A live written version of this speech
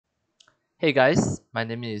Hey guys, my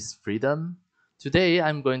name is Freedom. Today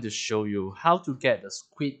I'm going to show you how to get the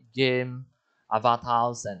Squid Game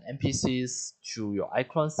avatars and NPCs to your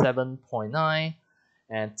iClone 7.9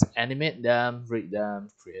 and animate them, read them,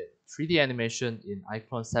 create 3D animation in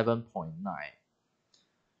iClone 7.9.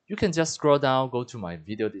 You can just scroll down, go to my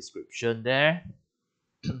video description there.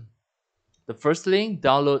 The first link,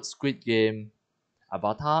 download Squid Game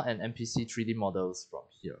avatar and NPC 3D models from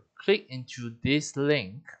here. Click into this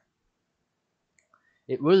link.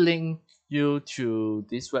 It will link you to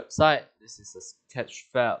this website. This is a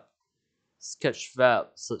Sketchfab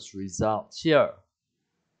search result here.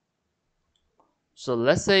 So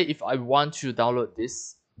let's say if I want to download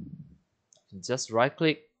this, I can just right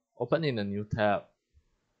click, open in a new tab.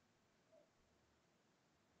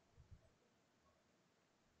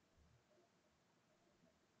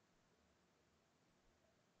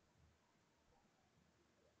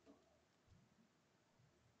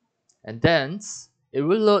 And then it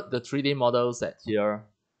will load the 3D models at here.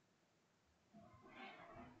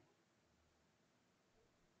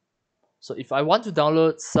 So if I want to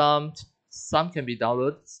download some can be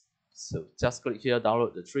downloaded. So just click here,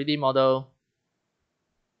 download the 3D model.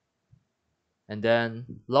 And then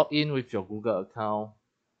log in with your Google account.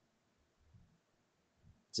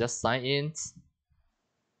 Just sign in.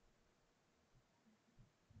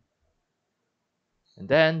 And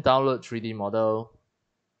then download 3D model.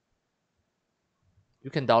 You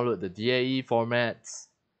can download the DAE format.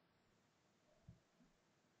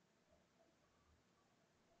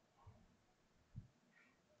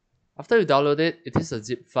 After you download it, it is a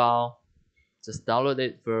zip file. Just download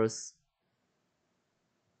it first.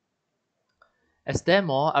 As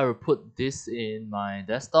demo, I will put this in my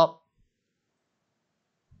desktop.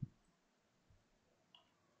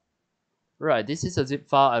 Right, this is a zip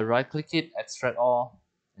file. I right click it, extract all,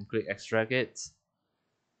 and click extract it.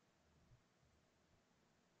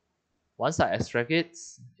 Once I extract it,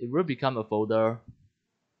 it will become a folder.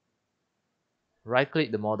 Right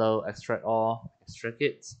click the model, extract all, extract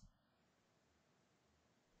it.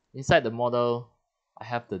 Inside the model, I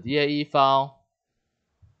have the DAE file.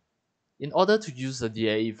 In order to use the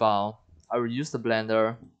DAE file, I will use the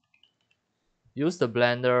Blender. Use the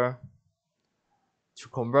Blender to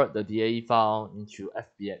convert the DAE file into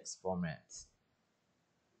FBX format.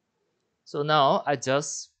 So now I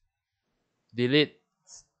just delete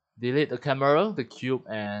the camera, the cube,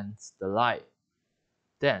 and the light.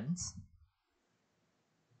 Then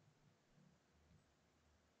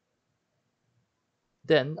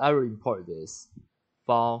I will import this.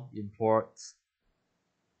 File, import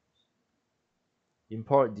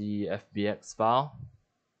the FBX file.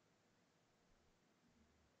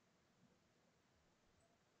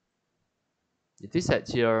 It is at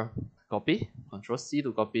here. Copy, Ctrl C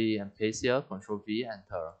to copy and paste here, Ctrl V,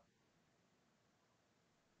 enter.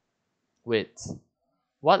 Wait,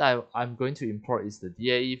 what I'm going to import is the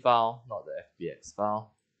DAE file, not the FBX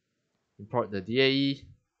file. Import the DAE.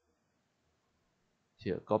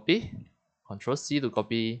 Here, copy, Ctrl C to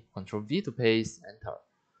copy, Ctrl V to paste, enter.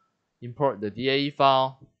 Import the DAE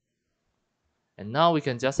file. And now we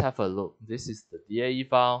can just have a look. This is the DAE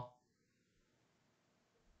file.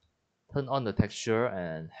 Turn on the texture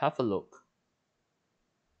and have a look.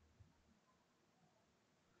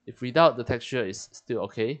 If without the texture is still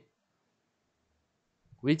okay.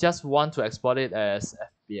 We just want to export it as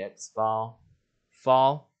FBX file.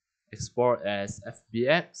 File, export as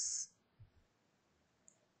FBX.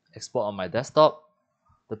 Export on my desktop.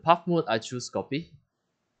 The path mode I choose copy.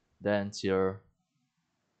 Then here,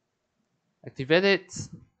 activate it.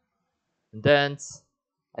 And then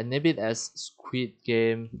I name it as Squid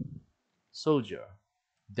Game Soldier.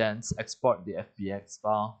 Then export the FBX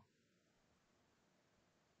file.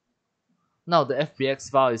 Now the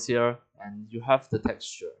FBX file is here and you have the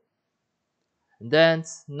texture. And then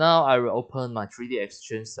now I will open my 3D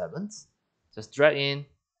Exchange 7. Just drag in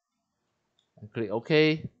and click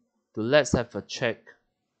OK. Let's have a check.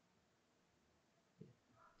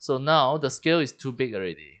 So now the scale is too big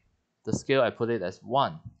already. The scale I put it as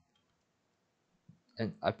 1.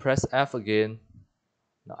 And I press F again.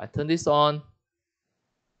 Now I turn this on.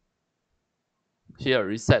 Here,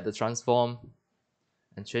 reset the transform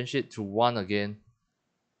and change it to 1 again.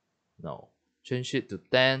 No, change it to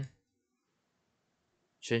 10.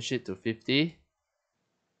 Change it to 50.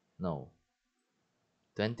 No,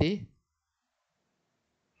 20.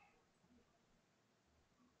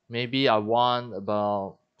 Maybe I want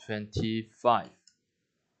about 25.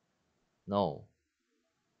 No,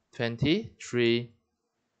 23.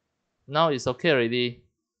 Now it's okay already.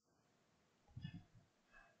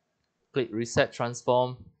 Click reset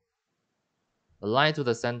transform. Align to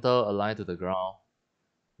the center, align to the ground.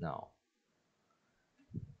 Now.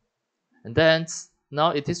 And then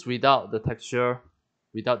now it is without the texture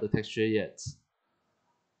yet.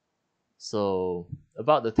 So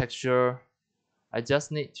about the texture, I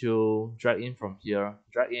just need to drag in from here,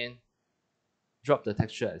 drag in, drop the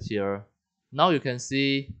texture at here. Now you can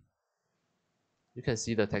see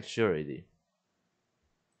the texture already.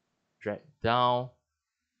 Drag down.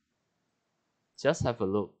 Just have a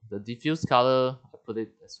look. The diffuse color, I put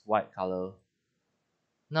it as white color.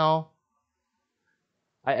 Now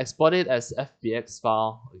I export it as FBX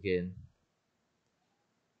file again.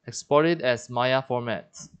 Export it as Maya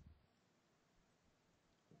format.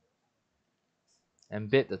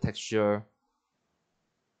 Embed the texture.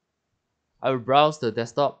 I will browse the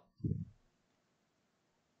desktop.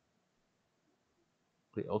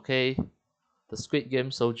 Click OK. The Squid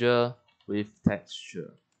Game soldier with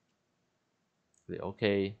texture. Click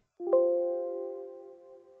OK.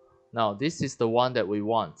 Now this is the one that we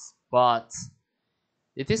want, but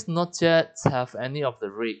it is not yet have any of the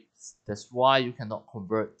rigs. That's why you cannot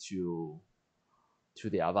convert to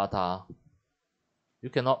the avatar. You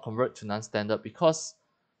cannot convert to non-standard because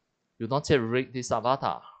you not yet rig this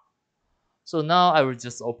avatar. So now I will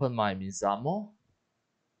just open my Mizamo.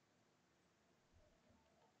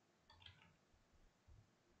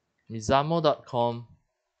 Mizamo.com.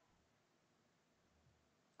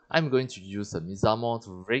 I'm going to use a Mizamo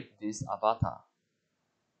to rig this avatar.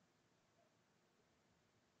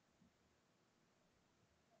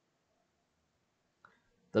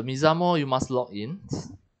 The Mizamo, you must log in.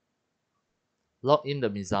 Log in the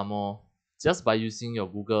Mizamo just by using your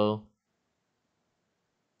Google.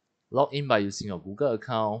 Log in by using your Google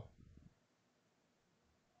account.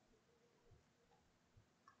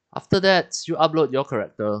 After that, you upload your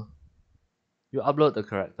character. You upload the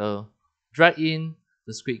character. Drag in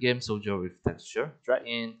the Squid Game soldier with texture. Drag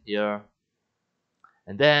in here.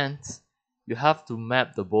 And then you have to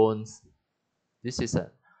map the bones. This is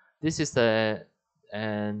an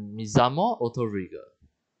Mizamo auto rigger.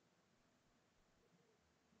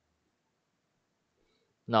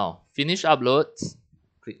 Now finish upload.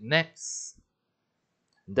 Click next.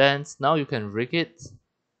 Then now you can rig it.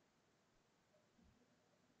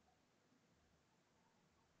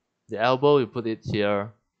 The elbow you put it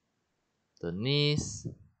here. The knees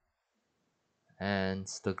and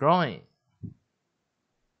the groin.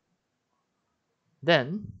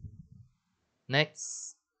 Then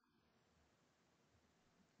next.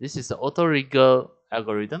 This is the auto rigger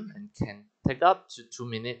algorithm and can take up to 2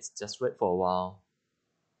 minutes. Just wait for a while.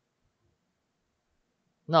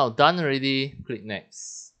 Now done already, click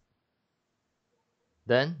next.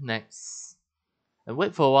 Then next. And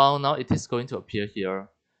wait for a while. Now it is going to appear here.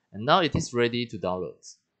 And now it is ready to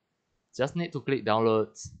download. Just need to click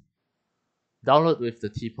download. Download with the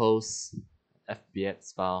T-pose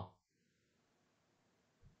FBX file.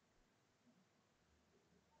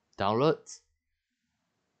 Download.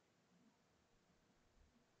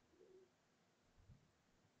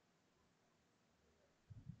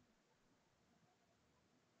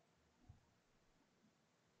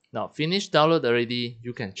 Now finish download already,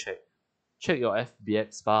 you can check. Check your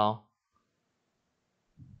FBX file.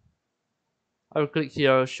 I will click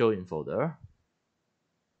here, show in folder.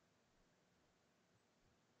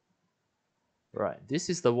 Right, this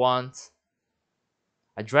is the one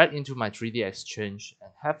I drag into my 3D Exchange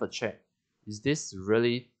and have a check. Is this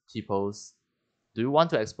really T-pose? Do you want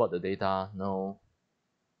to export the data? No.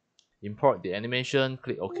 Import the animation,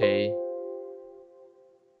 click OK.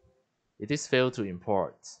 It is failed to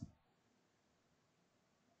import.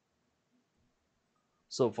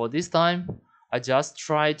 So for this time, I just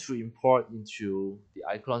try to import into the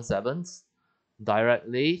iClone 7,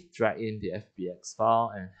 directly drag in the FBX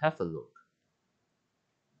file and have a look.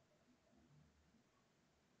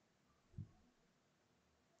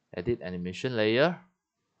 Edit animation layer.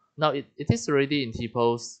 Now it is already in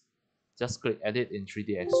T-pose. Just click edit in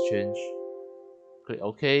 3D Exchange. Click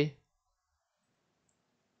OK.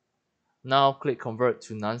 Now click convert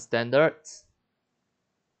to non-standard.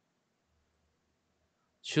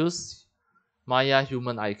 Choose Maya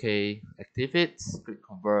Human IK, activate, click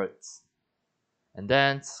convert. And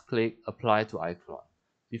then click apply to iClone.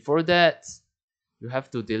 Before that, you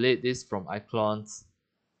have to delete this from iClone.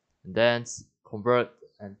 And then convert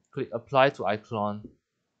and click apply to iClone.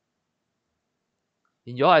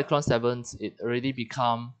 In your iClone 7, it already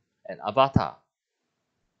become an avatar.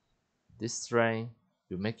 This strength,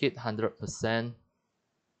 you make it 100%.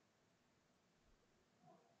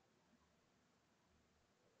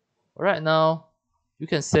 Alright, now you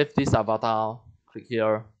can save this avatar. Click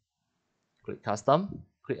here, click custom,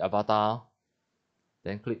 click avatar.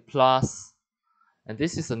 Then click plus. And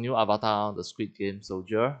this is a new avatar, the Squid Game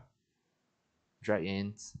soldier. Drag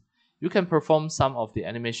in. You can perform some of the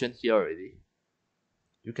animation here already.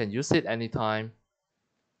 You can use it anytime.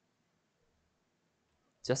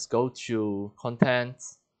 Just go to content.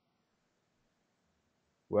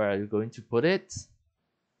 Where are you going to put it?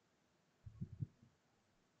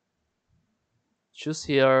 Choose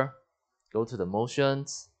here. Go to the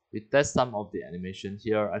motions. We test some of the animation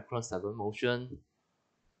here. iClone 7 motion.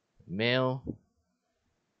 Male.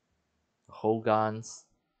 Whole guns.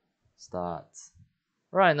 Start.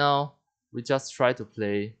 Right now, we just try to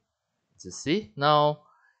play. Just see. Now,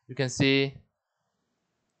 you can see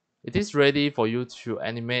it is ready for you to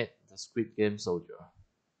animate the Squid Game soldier.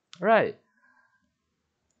 Right.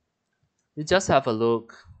 You just have a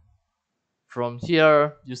look. From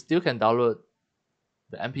here, you still can download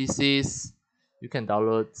the NPCs. You can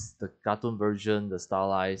download the cartoon version, the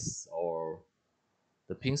stylized, or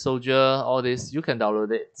the pink soldier. All this you can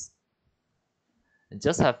download it, and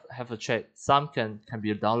just have a check. Some can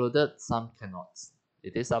be downloaded, some cannot.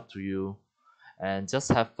 It is up to you, and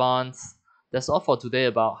just have fun. That's all for today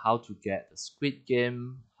about how to get the Squid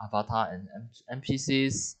Game avatar and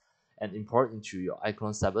NPCs and import into your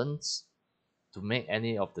iClone 7 to make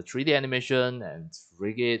any of the 3D animation and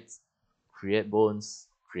rig it, create bones,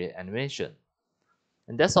 create animation.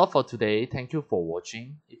 And that's all for today. Thank you for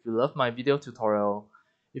watching. If you love my video tutorial,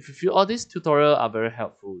 if you feel all these tutorials are very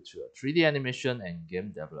helpful to your 3D animation and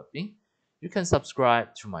game developing, you can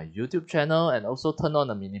subscribe to my YouTube channel and also turn on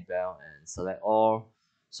the mini bell and select all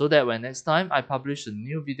so that when next time I publish a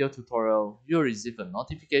new video tutorial, you'll receive a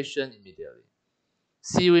notification immediately.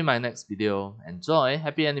 See you in my next video. Enjoy,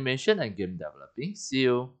 happy animation and game developing. See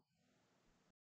you.